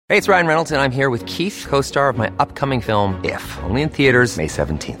Hey, it's Ryan Reynolds, and I'm here with Keith, co-star of my upcoming film, If, only in theaters May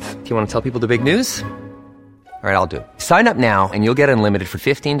 17th. Do you want to tell people the big news? All right, I'll do it. Sign up now and you'll get unlimited for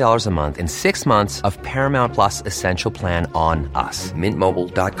 $15 a month and 6 months of Paramount Plus Essential Plan on us.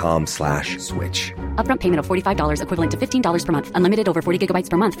 MintMobile.com/switch. Upfront payment of $45 equivalent to $15 per month. Unlimited over 40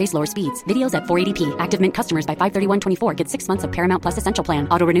 gigabytes per month. Face lower speeds. Videos at 480p. Active Mint customers by 531.24 get 6 months of Paramount Plus Essential Plan.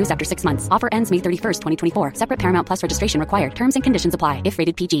 Auto renews after 6 months. Offer ends May 31st, 2024. Separate Paramount Plus registration required. Terms and conditions apply if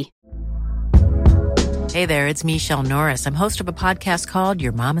rated PG. Hey there, it's Michelle Norris. I'm host of a podcast called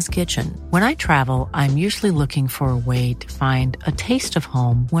Your Mama's Kitchen. When I travel, I'm usually looking for a way to find a taste of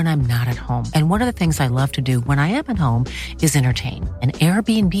home when I'm not at home. And one of the things I love to do when I am at home is entertain. And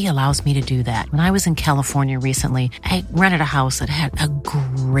Airbnb allows me to do that. When I was in California recently, I rented a house that had a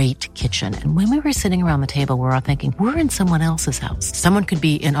great kitchen. And when we were sitting around the table, we were all thinking, we're in someone else's house. Someone could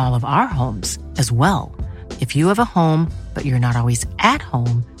be in all of our homes as well. If you have a home, but you're not always at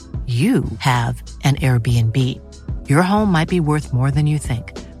home, you have an Airbnb. Your home might be worth more than you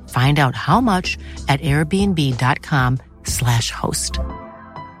think. Find out how much at airbnb.com/host.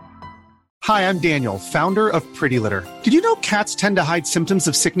 Hi, I'm Daniel, founder of Pretty Litter. Did you know cats tend to hide symptoms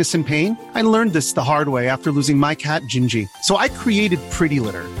of sickness and pain? I learned this the hard way after losing my cat, Gingy. So I created Pretty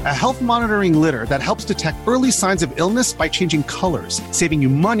Litter, a health monitoring litter that helps detect early signs of illness by changing colors, saving you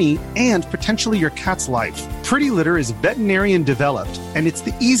money and potentially your cat's life. Pretty Litter is veterinarian developed, and it's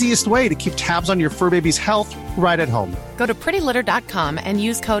the easiest way to keep tabs on your fur baby's health right at home. Go to prettylitter.com and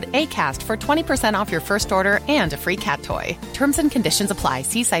use code ACAST for 20% off your first order and a free cat toy. Terms and conditions apply.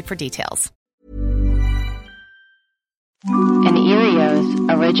 See site for details. An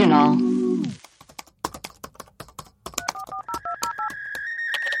Erios original.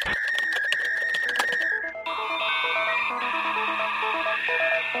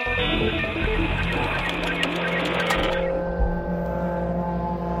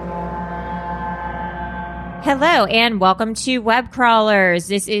 Hello and welcome to Web Crawlers.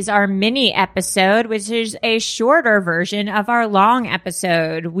 This is our mini episode, which is a shorter version of our long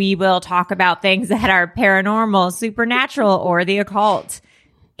episode. We will talk about things that are paranormal, supernatural, or the occult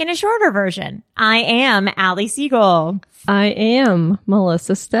in a shorter version. I am Allie Siegel. I am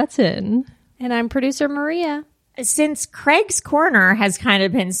Melissa Stetson. And I'm producer Maria. Since Craig's Corner has kind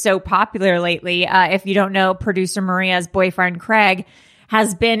of been so popular lately, if you don't know, producer Maria's boyfriend Craig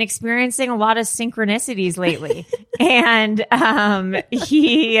has been experiencing a lot of synchronicities lately. And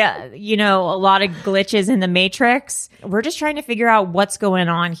he, a lot of glitches in the Matrix. We're just trying to figure out what's going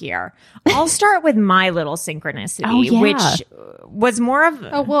on here. I'll start with my little synchronicity, which was more of...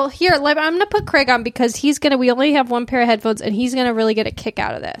 Oh, well, here, I'm going to put Craig on because we only have one pair of headphones and he's going to really get a kick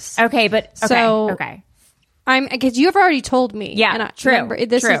out of this. Okay, but... Okay. Because you've already told me. Yeah, and true.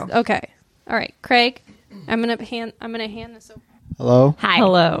 Okay. All right, Craig, I'm going to hand this over. Hello. Hi.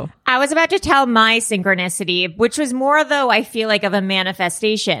 Hello. I was about to tell my synchronicity, which was more, though, I feel like of a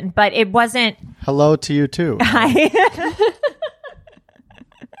manifestation, but it wasn't. Hello to you, too. Hi.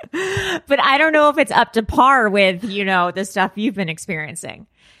 But I don't know if it's up to par with, the stuff you've been experiencing.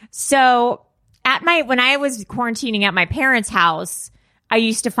 So when I was quarantining at my parents' house, I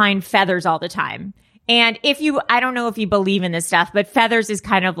used to find feathers all the time. And I don't know if you believe in this stuff, but feathers is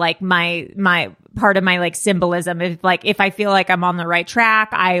kind of like my part of my like symbolism. If I feel like I'm on the right track,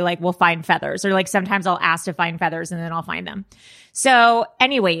 I will find feathers, or sometimes I'll ask to find feathers and then I'll find them. So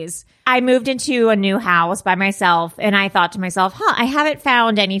anyways, I moved into a new house by myself and I thought to myself, I haven't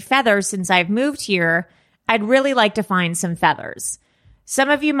found any feathers since I've moved here. I'd really like to find some feathers. Some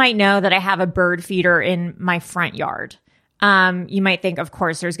of you might know that I have a bird feeder in my front yard. You might think, of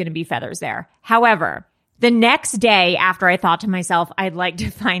course, there's going to be feathers there. However, the next day after I thought to myself, I'd like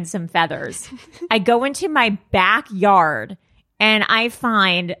to find some feathers, I go into my backyard and I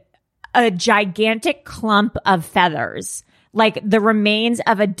find a gigantic clump of feathers, like the remains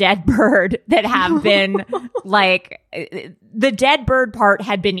of a dead bird that have been the dead bird part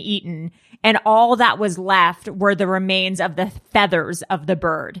had been eaten and all that was left were the remains of the feathers of the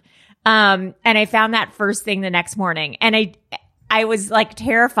bird. And I found that first thing the next morning. And I was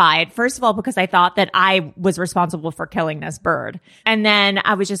terrified, first of all, because I thought that I was responsible for killing this bird. And then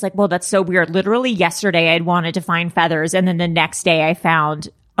I was just like, well, that's so weird. Literally yesterday, I'd wanted to find feathers. And then the next day I found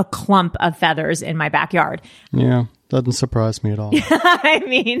a clump of feathers in my backyard. Yeah, doesn't surprise me at all. I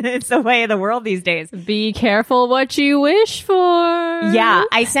mean, it's the way of the world these days. Be careful what you wish for. Yeah,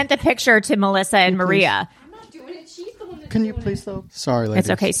 I sent the picture to Melissa and Maria. I'm not doing it. She's the one that Can you please though? Sorry, ladies.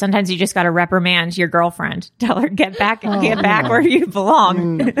 It's okay. Sometimes you just got to reprimand your girlfriend. Tell her get back where you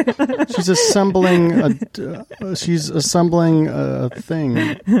belong. She's assembling a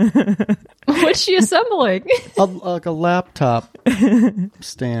thing. What's she assembling? Like a laptop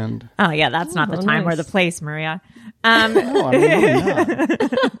stand. Oh yeah, that's not the time or the place, Maria. No, I mean, really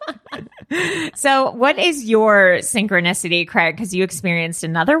not. So, what is your synchronicity, Craig? Because you experienced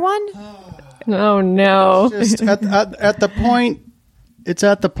another one. Oh no! Just at the point, it's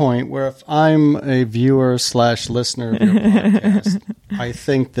at the point where if I'm a viewer / listener of your podcast, I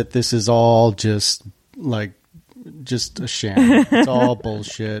think that this is all just a sham. It's all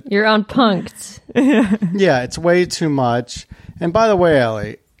bullshit. You're unpunked. Yeah, it's way too much. And by the way,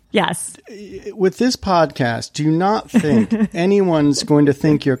 Ellie. Yes. With this podcast, do you not think anyone's going to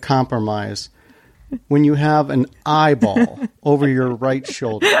think you're compromised when you have an eyeball over your right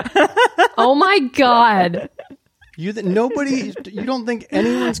shoulder? Oh my God. You don't think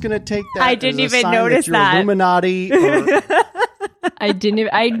anyone's going to take that? I didn't as a even sign notice that. You're that. Illuminati. Or, I didn't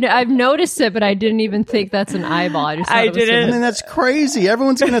even. I've noticed it, but I didn't even think that's an eyeball. I just thought it was I mean, that's crazy.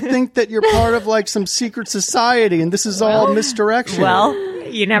 Everyone's going to think that you're part of like some secret society, and this is all misdirection. Well,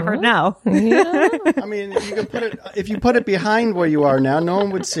 you never know. Yeah. I mean, you can put it if you put it behind where you are now, no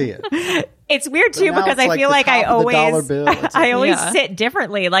one would see it. It's weird too because I feel like I always sit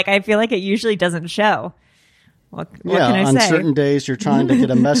differently. Like I feel like it usually doesn't show. What can I on say? certain days you're trying to get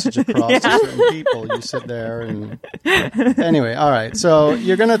a message across to certain people. You sit there and anyway, all right. So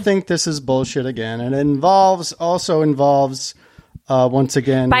you're gonna think this is bullshit again, and it also involves once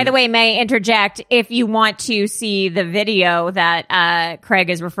again. By the way, may I interject? If you want to see the video that Craig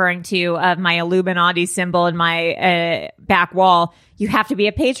is referring to of my Illuminati symbol in my back wall, you have to be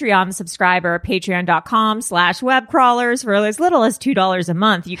a Patreon subscriber, patreon.com/webcrawlers. For as little as $2 a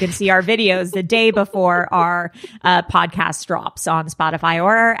month, you can see our videos the day before our podcast drops on Spotify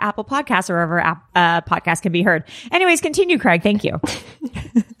or Apple Podcasts or wherever podcasts can be heard. Anyways, continue, Craig. Thank you.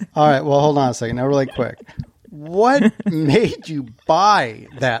 All right. Well, hold on a second. Now, really quick. What made you buy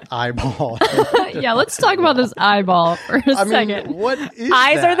that eyeball? Yeah, let's talk about this eyeball for a second. What is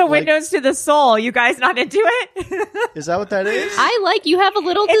Eyes that? are the windows to the soul. You guys not into it? Is that what that is? You have a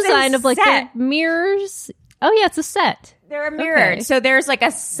little It's design a of like the set. mirrors. Oh yeah, it's a set. They're mirrored. Okay. So there's like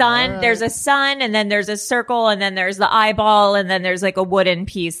a sun, there's a sun, and then there's a circle, and then there's the eyeball, and then there's like a wooden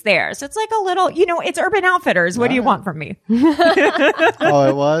piece there. So it's like a little, it's Urban Outfitters. What do you want from me? Oh,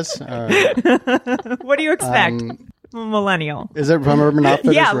 it was? All right. What do you expect? Millennial. Is it from Urban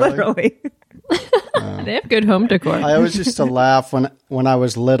Outfitters? Yeah, really? literally. They have good home decor. I always used to laugh when I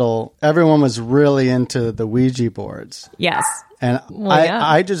was little. Everyone was really into the Ouija boards. Yes. And yeah.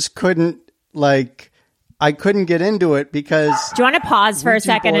 I just couldn't, I couldn't get into it because... Do you want to pause for a Ouija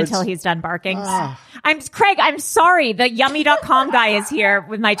second boards- until he's done barking? Craig, I'm sorry. The yummy.com guy is here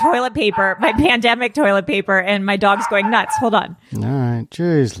with my toilet paper, my pandemic toilet paper, and my dog's going nuts. Hold on. All right.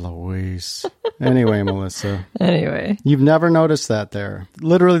 Jeez Louise. Anyway, Melissa. Anyway, You've never noticed that there.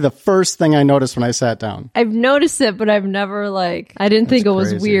 Literally the first thing I noticed when I sat down. I've noticed it, but I've never I didn't think it was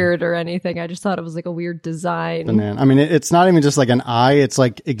crazy. weird or anything. I just thought it was like a weird design. Man, I mean, it's not even just like an eye. It's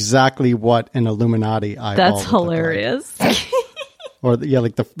like exactly what an Illuminati eyeball That's would look like. hilarious. Or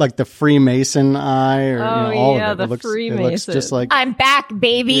like the Freemason eye, or all yeah, of it. the It looks Freemason. just like. I'm back,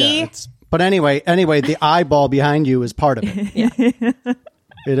 baby. Yeah, but anyway, the eyeball behind you is part of it. Yeah,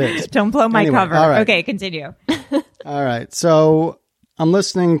 it is. Don't blow my Anyway, cover. all right. Okay, continue. All right, so I'm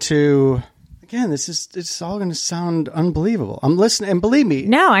listening to. Again, it's all going to sound unbelievable. I'm listening, and believe me.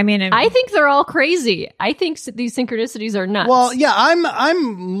 No, I mean, I think they're all crazy. I think these synchronicities are nuts. Well, yeah,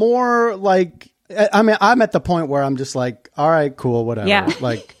 I'm more like. I mean, I'm at the point where I'm just like, all right, cool, whatever. Yeah.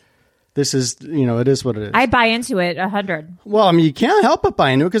 Like, this is, it is what it is. I buy into it 100. Well, I mean, you can't help but buy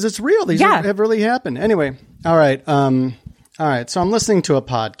into it because it's real. These have really happened. Anyway, all right. So I'm listening to a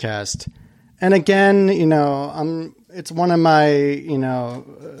podcast, and again, it's one of my,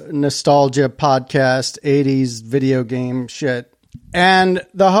 nostalgia podcast, 80s video game shit, and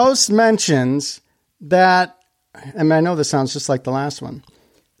the host mentions that, I mean, I know this sounds just like the last one.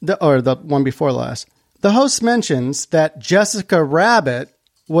 The one before last. The host mentions that Jessica Rabbit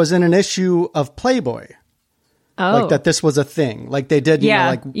was in an issue of Playboy. Oh. Like that this was a thing. Like they did,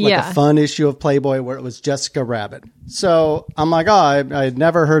 like a fun issue of Playboy where it was Jessica Rabbit. So I'm like, I had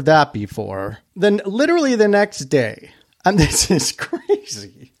never heard that before. Then literally the next day, and this is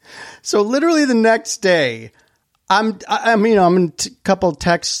crazy. So literally the next day, I'm in a couple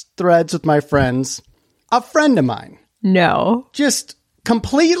text threads with my friends. A friend of mine. No. Just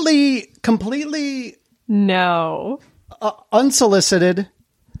completely No. unsolicited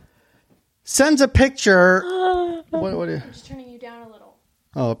sends a picture. What I'm just turning you down a little.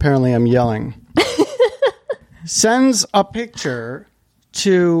 Oh, apparently I'm yelling. Sends a picture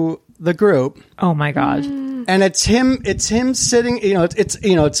to the group. Oh my God. And it's him sitting,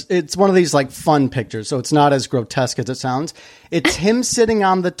 it's one of these like fun pictures, so it's not as grotesque as it sounds. It's him sitting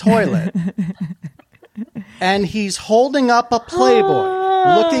on the toilet. And he's holding up a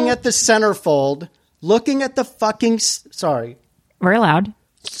Playboy, looking at the centerfold, looking at the fucking sorry. We're allowed.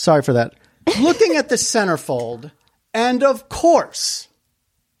 Sorry for that. Looking at the centerfold, and of course,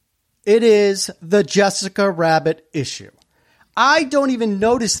 it is the Jessica Rabbit issue. I don't even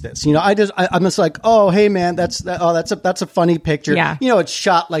notice this. I'm just like, oh, hey man, that's a funny picture. Yeah. It's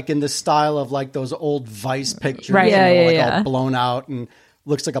shot like in the style of like those old Vice pictures, right? All blown out and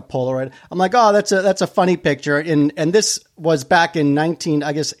looks like a Polaroid. I'm like, oh, that's a funny picture. And this was back in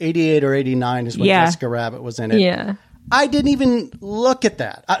 88 or 89 is when Jessica Rabbit was in it. Yeah. I didn't even look at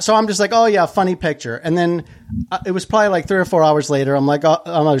that. So I'm just like, oh yeah, funny picture. And then it was probably like 3 or 4 hours later. I'm like, oh,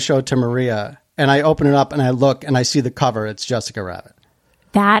 I'm going to show it to Maria. And I open it up and I look and I see the cover. It's Jessica Rabbit.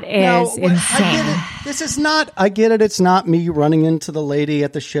 That is insane. I get it. It's not me running into the lady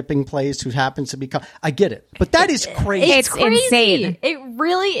at the shipping place who happens to be. I get it. But that is crazy. It's crazy. Insane. It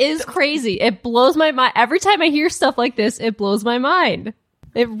really is crazy. It blows my mind. Every time I hear stuff like this, it blows my mind.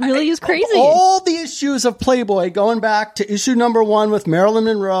 It really is crazy. All the issues of Playboy, going back to issue number 1 with Marilyn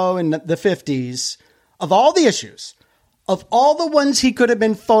Monroe in the 50s, of all the issues, of all the ones he could have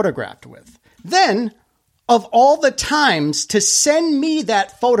been photographed with, then, of all the times to send me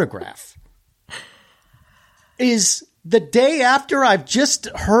that photograph is the day after I've just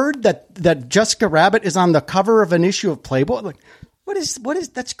heard that Jessica Rabbit is on the cover of an issue of Playboy. Like, what is,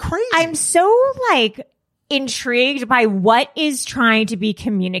 that's crazy. I'm so intrigued by what is trying to be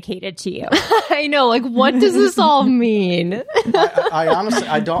communicated to you. I know, what does this all mean? I honestly,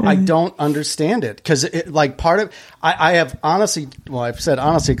 I don't understand it, because part of, I have honestly, I've said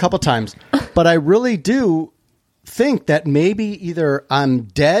honestly a couple times, but I really do think that maybe either I'm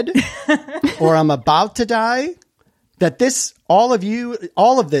dead or I'm about to die. That all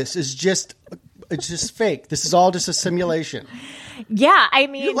of this is just, it's just fake. This is all just a simulation. Yeah, I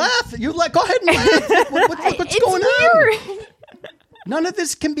mean... You laugh. Go ahead and laugh. What's going on? None of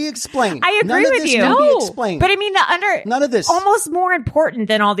this can be explained. I agree with you. None of this can be explained. But I mean, none of this. Almost more important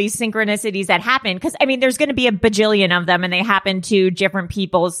than all these synchronicities that happen. Because, I mean, there's going to be a bajillion of them, and they happen to different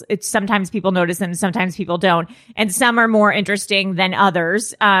people's... Sometimes people notice them, sometimes people don't. And some are more interesting than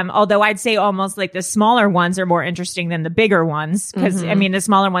others. Although I'd say almost like the smaller ones are more interesting than the bigger ones. Because, I mean, the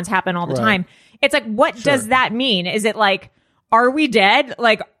smaller ones happen all the time. It's like, what does that mean? Is it like... Are we dead?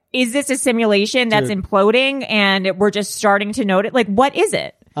 Is this a simulation that's imploding and we're just starting to note it? What is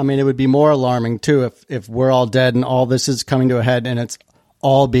it? I mean, it would be more alarming, too, if we're all dead and all this is coming to a head and it's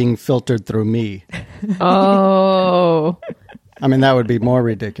all being filtered through me. Oh. I mean, that would be more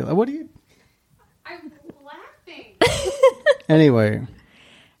ridiculous. What are you... I'm laughing.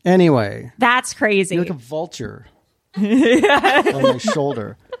 Anyway. That's crazy. You're like a vulture on my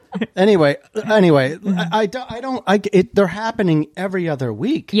shoulder. Anyway, they're happening every other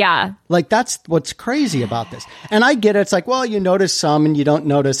week. Yeah. That's what's crazy about this. And I get it. It's like, well, you notice some and you don't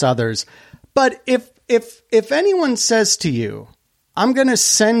notice others. But if anyone says to you, I'm going to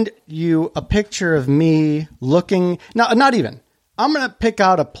send you a picture of me looking, not even, I'm going to pick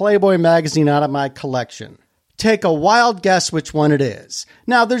out a Playboy magazine out of my collection. Take a wild guess which one it is.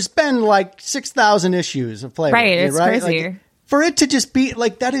 Now, there's been 6,000 issues of Playboy. Right. It's crazy. For it to just be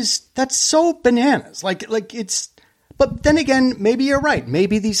that's so bananas. But then again, maybe you're right.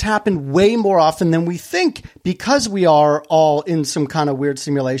 Maybe these happen way more often than we think because we are all in some kind of weird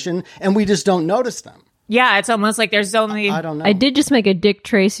simulation and we just don't notice them. Yeah, it's almost like there's only... I don't know. I did just make a Dick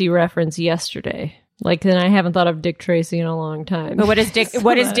Tracy reference yesterday. Then I haven't thought of Dick Tracy in a long time. But what does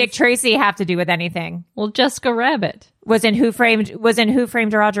Dick Tracy have to do with anything? Well, Jessica Rabbit was in Who Framed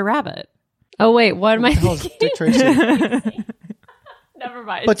Roger Rabbit. Oh wait, what am I thinking? Dick Tracy. Never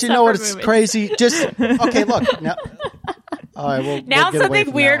mind. But you know what? It's crazy. Just okay. Look now. All right. Now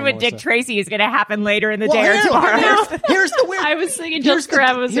something weird with Dick Tracy is going to happen later in the day or tomorrow. Here's the weird. I was thinking Jessica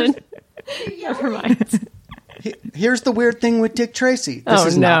Rabbit was in. Never mind. Here's the weird thing with Dick Tracy. This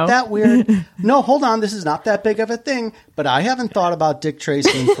is not that weird. No, hold on. This is not that big of a thing. But I haven't thought about Dick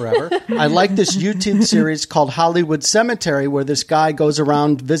Tracy in forever. I like this YouTube series called Hollywood Cemetery, where this guy goes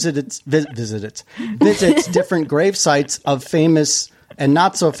around visits different grave sites of famous and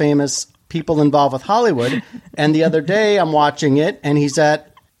not so famous people involved with Hollywood. And the other day I'm watching it, and he's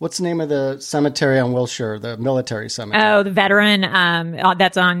at What's the name of the cemetery on Wilshire, the military cemetery? Oh, the veteran.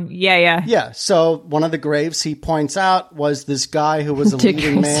 That's on. Yeah. Yeah. So one of the graves he points out was this guy who was a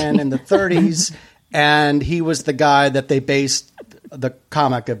leading man in the 30s, and he was the guy that they based the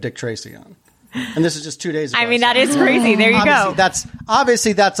comic of Dick Tracy on. And this is just 2 days ago. I mean, that is crazy. There you go.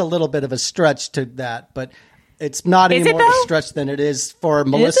 Obviously that's a little bit of a stretch to that, but it's not any more of a stretch than it is for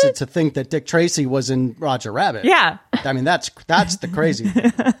Melissa to think that Dick Tracy was in Roger Rabbit. Yeah. I mean, that's the crazy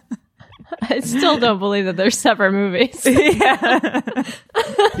thing. I still don't believe that they're separate movies. Yeah,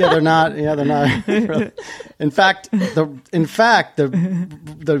 they're not. Yeah, they're not. Really. In fact,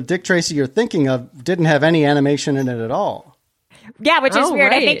 the Dick Tracy you're thinking of didn't have any animation in it at all. Yeah, which is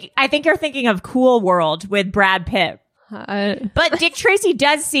weird. Right. I think you're thinking of Cool World with Brad Pitt. But Dick Tracy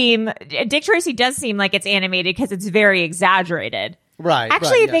does seem like it's animated because it's very exaggerated. Right.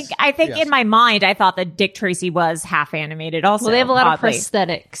 Actually, right, I think in my mind, I thought that Dick Tracy was half animated also. Well, they have a lot of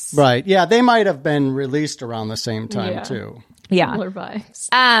prosthetics. Right. Yeah, they might have been released around the same time too. Yeah. Similar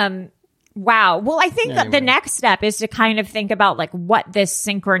vibes. Wow. Well, I think that the next step is to kind of think about like what this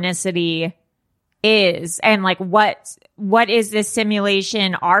synchronicity is and like what is this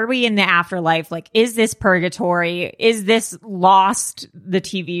simulation? Are we in the afterlife? Like, is this purgatory? Is this Lost, the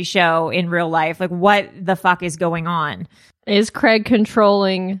TV show, in real life? Like, what the fuck is going on? Is Craig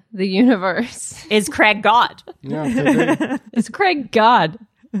controlling the universe? Is Craig God? Yeah, is Craig God?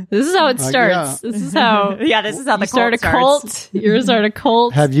 This is how it starts. Yeah. This is how the start a cult. You start a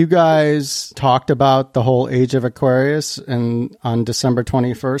cult. Have you guys talked about the whole Age of Aquarius and on December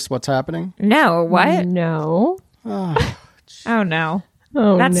 21st? What's happening? No. What? No. Oh no.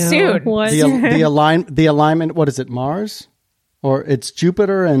 Oh, that's no. soon. What? The alignment. What is it? Mars, or it's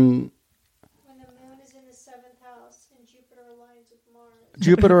Jupiter and.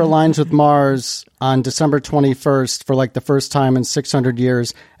 Jupiter aligns with Mars on December 21st for like the first time in 600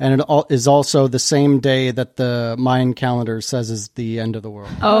 years. And it is also the same day that the Mayan calendar says is the end of the world.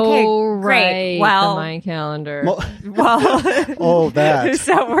 Oh, okay, great. right. Well, the Mayan calendar. That.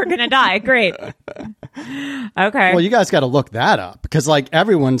 So we're going to die. Great. Okay. Well, you guys got to look that up because like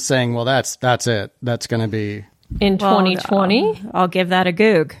everyone's saying, well, that's it. That's going to be... In 2020? I'll give that a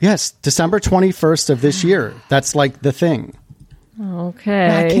goog. Yes. December 21st of this year. That's like the thing.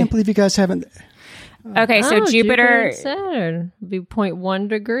 Okay. I can't believe you guys haven't. Okay, so Jupiter and Saturn will be 0.1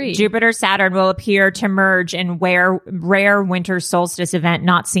 degree. Jupiter Saturn will appear to merge in rare winter solstice event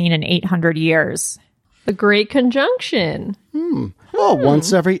not seen in 800 years. A great conjunction. Well,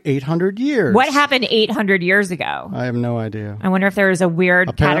 once every 800 years. What happened 800 years ago? I have no idea. I wonder if there was a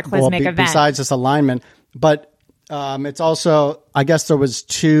weird cataclysmic event. Besides this alignment. But it's also, I guess there was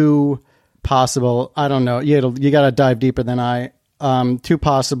two possible, I don't know, you got to dive deeper than I. Two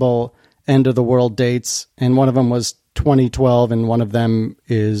possible end of the world dates, and one of them was 2012, and one of them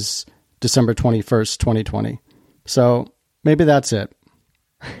is December 21st, 2020. So maybe that's it.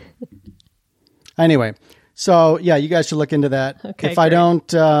 Anyway, so yeah, you guys should look into that. Okay, if I don't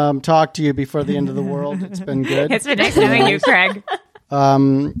talk to you before the end of the world, it's been good. It's been nice knowing you, Craig.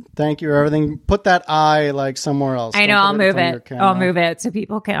 Thank you for everything. Put that eye like somewhere else. I know. I'll move it. I'll move it so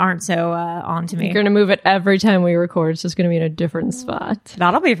people aren't so on to me. You're going to move it every time we record. It's just going to be in a different spot.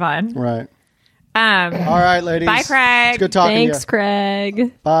 That'll be fun. Right. All right, ladies. Bye, Craig. It's good talking to you. Thanks,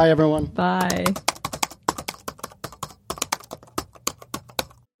 Craig. Bye, everyone. Bye.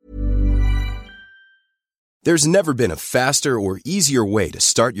 There's never been a faster or easier way to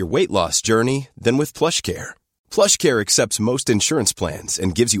start your weight loss journey than with PlushCare. PlushCare accepts most insurance plans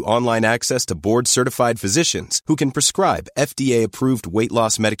and gives you online access to board-certified physicians who can prescribe FDA-approved weight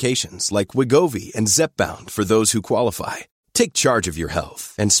loss medications like Wegovy and Zepbound for those who qualify. Take charge of your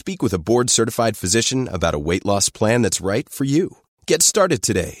health and speak with a board-certified physician about a weight loss plan that's right for you. Get started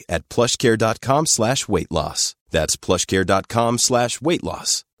today at plushcare.com/weightloss. That's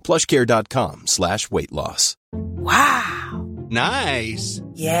plushcare.com/weightloss. plushcare.com/weightloss. Wow. Nice.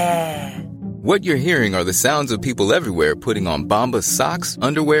 Yeah. What you're hearing are the sounds of people everywhere putting on Bombas socks,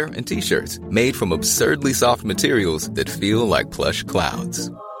 underwear, and T-shirts made from absurdly soft materials that feel like plush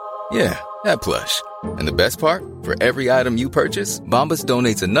clouds. Yeah, that plush. And the best part? For every item you purchase, Bombas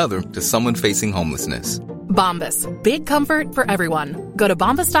donates another to someone facing homelessness. Bombas. Big comfort for everyone. Go to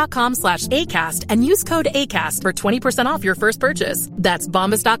bombas.com/ACAST and use code ACAST for 20% off your first purchase. That's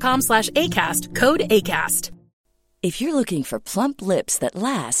bombas.com/ACAST. Code ACAST. If you're looking for plump lips that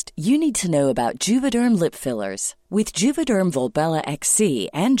last, you need to know about Juvederm lip fillers. With Juvederm Volbella XC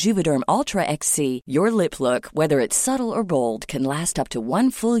and Juvederm Ultra XC, your lip look, whether it's subtle or bold, can last up to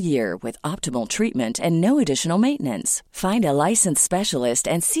 1 full year with optimal treatment and no additional maintenance. Find a licensed specialist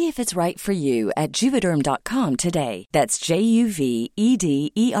and see if it's right for you at Juvederm.com today. That's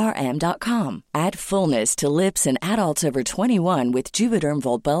JUVEDERM.com. Add fullness to lips in adults over 21 with Juvederm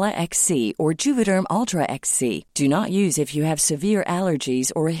Volbella XC or Juvederm Ultra XC. Do not use if you have severe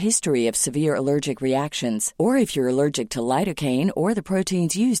allergies or a history of severe allergic reactions, or if you're allergic to lidocaine or the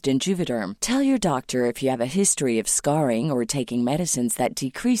proteins used in Juvederm. Tell your doctor if you have a history of scarring or taking medicines that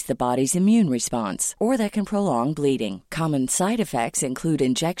decrease the body's immune response or that can prolong bleeding. Common side effects include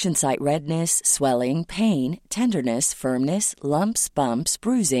injection site redness, swelling, pain, tenderness, firmness, lumps, bumps,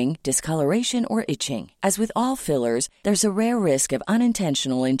 bruising, discoloration, or itching. As with all fillers, there's a rare risk of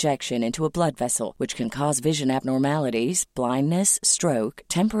unintentional injection into a blood vessel, which can cause vision abnormalities, blindness, stroke,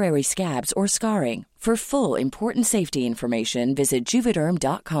 temporary scabs, or scarring. For full, important safety information, visit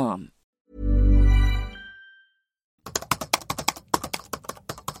Juvederm.com.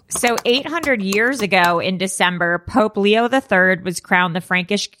 So 800 years ago in December, Pope Leo III was crowned the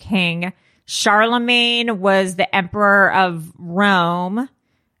Frankish king. Charlemagne was the emperor of Rome,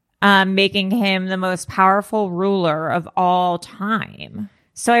 making him the most powerful ruler of all time.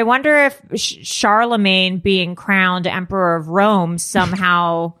 So I wonder if Charlemagne being crowned emperor of Rome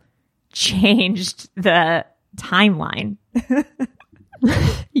somehow changed the timeline.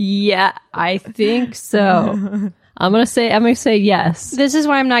 Yeah, I think so. I'm gonna say yes. This is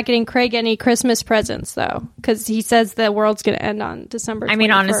why I'm not getting Craig any Christmas presents, though, because he says the world's going to end on December 21st. I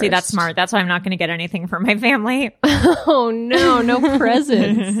mean, honestly, that's smart. That's why I'm not going to get anything for my family. Oh, no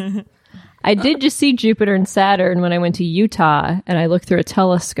presents. I did just see Jupiter and Saturn when I went to Utah, and I looked through a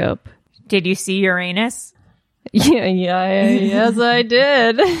telescope. Did you see Uranus? Yes, I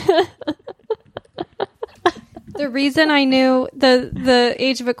did. The reason I knew the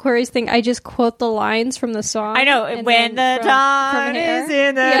Age of Aquarius thing, I just quote the lines from the song. I know, when the dawn is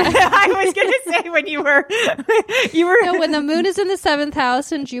in the... Yeah. I was going to say when you were... No, when the moon is in the 7th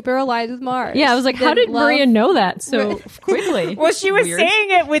house and Jupiter aligns with Mars. Yeah, I was like, how did Maria know that so quickly? Well, she was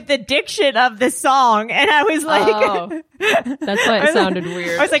saying it with the diction of the song, and I was like... Oh, that's why it sounded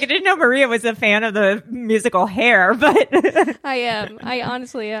weird. I was like, I didn't know Maria was a fan of the musical Hair, but... I am. I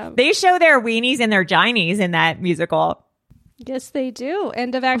honestly am. They show their weenies and their ginies in that musical. Yes, they do.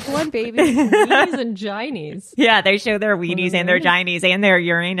 End of Act 1, baby. Weenies and ginies. Yeah, they show their weenies and their ginies and their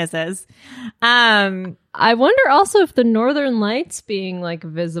Uranuses. I wonder also if the Northern Lights being like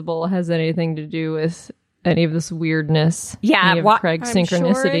visible has anything to do with any of this weirdness. Yeah, Craig's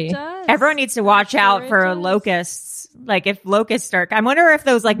synchronicity. Sure everyone needs to watch out for locusts. Like if locusts start, I wonder if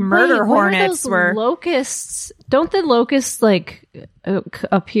those like murder hornets were locusts. Don't the locusts like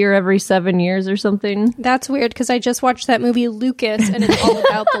appear every 7 years or something? That's weird because I just watched that movie Lucas and it's all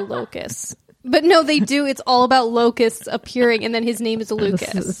about the locusts. But no, they do. It's all about locusts appearing, and then his name is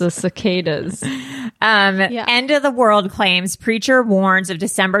Lucas. The cicadas. End of the world claims. Preacher warns of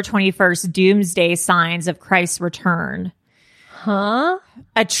December 21st doomsday signs of Christ's return. Huh?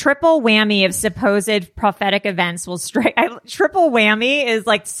 A triple whammy of supposed prophetic events will strike. Triple whammy is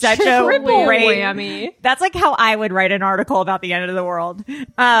like such a great whammy. That's like how I would write an article about the end of the world.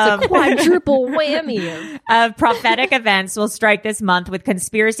 It's a quadruple whammy of prophetic events will strike this month, with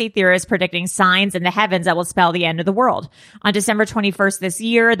conspiracy theorists predicting signs in the heavens that will spell the end of the world. On December 21st this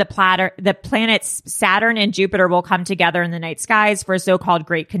year, the planets Saturn and Jupiter will come together in the night skies for a so-called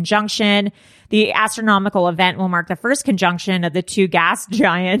Great Conjunction. The astronomical event will mark the first conjunction of the two gas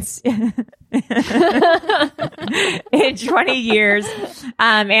giants in 20 years.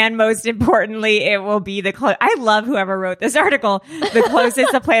 And most importantly, it will be I love whoever wrote this article. The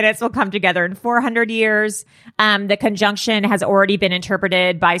closest the planets will come together in 400 years. The conjunction has already been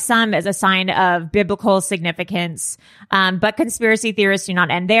interpreted by some as a sign of biblical significance. But conspiracy theorists do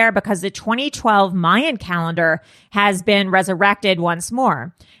not end there, because the 2012 Mayan calendar has been resurrected once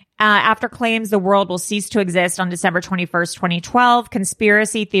more. After claims the world will cease to exist on December 21st, 2012,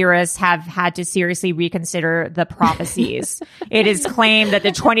 conspiracy theorists have had to seriously reconsider the prophecies. It is claimed that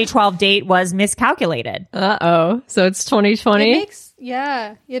the 2012 date was miscalculated. Uh-oh. So it's 2020?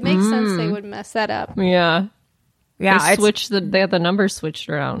 It makes sense they would mess that up. Yeah. Yeah. They had the numbers switched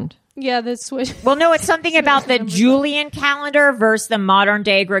around. Yeah, the switch. Well, no, it's something about the Julian calendar versus the modern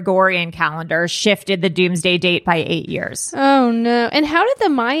day Gregorian calendar shifted the doomsday date by 8 years. Oh, no. And how did the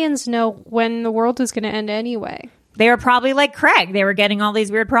Mayans know when the world was going to end anyway? They were probably like Craig. They were getting all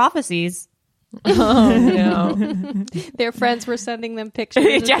these weird prophecies. Oh, no. Their friends were sending them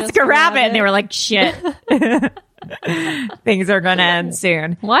pictures. Jessica Rabbit. And they were like, shit. Things are going to end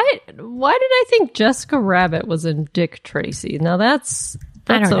soon. Why did I think Jessica Rabbit was in Dick Tracy? Now that's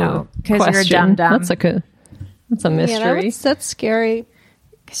I don't know, because you're a dum-dum. That's a mystery. Yeah, that's scary.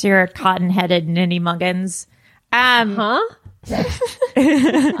 Because you're a cotton-headed Ninny Muggins. I'm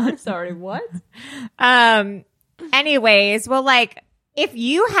sorry, what? Anyways, well, like, if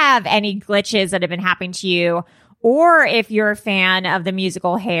you have any glitches that have been happening to you, or if you're a fan of the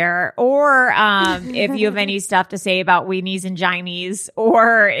musical Hair, or if you have any stuff to say about Weenies and Ginies,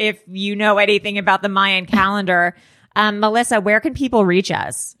 or if you know anything about the Mayan calendar, Melissa, where can people reach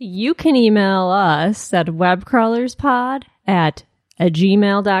us? You can email us at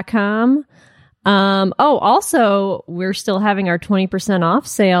webcrawlerspod@gmail.com. Also, we're still having our 20% off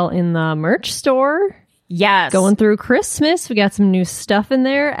sale in the merch store. Yes. Going through Christmas. We got some new stuff in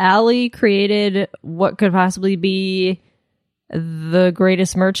there. Allie created what could possibly be the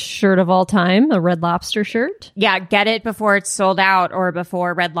greatest merch shirt of all time, a Red Lobster shirt. Yeah, get it before it's sold out or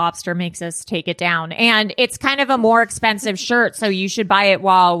before Red Lobster makes us take it down. And it's kind of a more expensive shirt, so you should buy it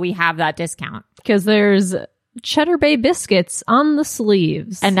while we have that discount. Because there's Cheddar Bay biscuits on the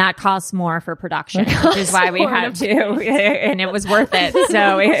sleeves. And that costs more for production, which is why we had to. And it was worth it.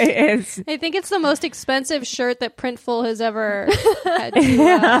 So it's... I think it's the most expensive shirt that Printful has ever had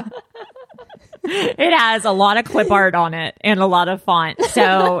to It has a lot of clip art on it and a lot of font.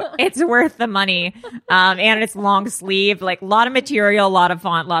 So it's worth the money. And it's long sleeve, like a lot of material, a lot of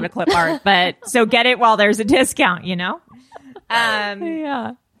font, a lot of clip art. But so get it while there's a discount, you know?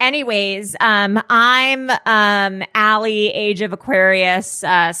 Yeah. Anyways, I'm Allie, Age of Aquarius,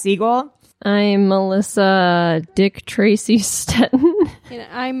 Siegel. I'm Melissa Dick Tracy Stetton. And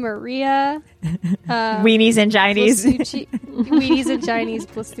I'm Maria. Weenies and Ginies. Weenies and Ginies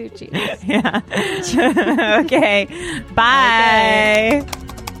Blasucci. Yeah. Okay. Bye. Okay.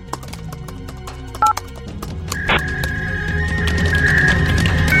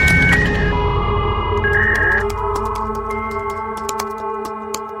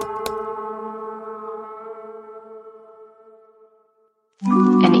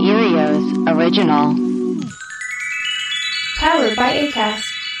 An Erios original. Powered by Acast.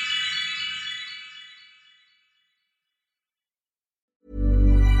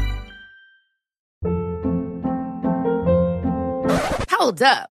 Hold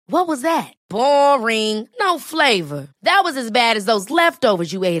up. What was that? Boring. No flavor. That was as bad as those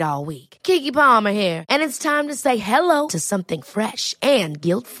leftovers you ate all week. Keke Palmer here. And it's time to say hello to something fresh and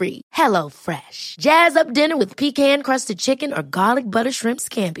guilt-free. Hello Fresh. Jazz up dinner with pecan-crusted chicken or garlic butter shrimp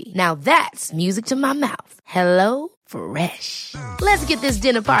scampi. Now that's music to my mouth. Hello Fresh. Let's get this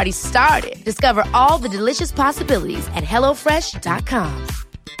dinner party started. Discover all the delicious possibilities at HelloFresh.com.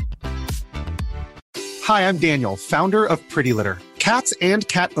 Hi, I'm Daniel, founder of Pretty Litter. Cats and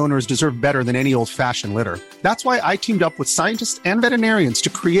cat owners deserve better than any old-fashioned litter. That's why I teamed up with scientists and veterinarians to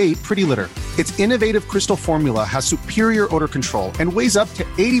create Pretty Litter. Its innovative crystal formula has superior odor control and weighs up to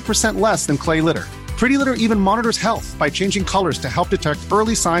 80% less than clay litter. Pretty Litter even monitors health by changing colors to help detect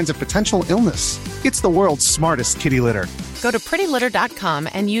early signs of potential illness. It's the world's smartest kitty litter. Go to prettylitter.com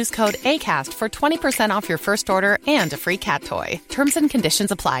and use code ACAST for 20% off your first order and a free cat toy. Terms and conditions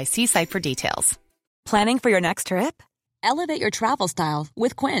apply. See site for details. Planning for your next trip? Elevate your travel style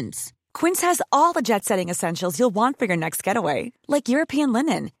with Quince. Quince has all the jet-setting essentials you'll want for your next getaway, like European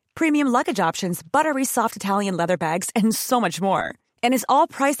linen, premium luggage options, buttery soft Italian leather bags, and so much more. And is all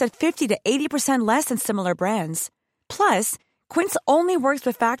priced at 50 to 80% less than similar brands. Plus, Quince only works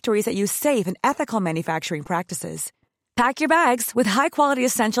with factories that use safe and ethical manufacturing practices. Pack your bags with high-quality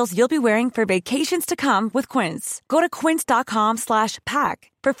essentials you'll be wearing for vacations to come with Quince. Go to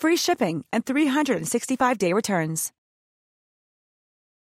quince.com/pack for free shipping and 365-day returns.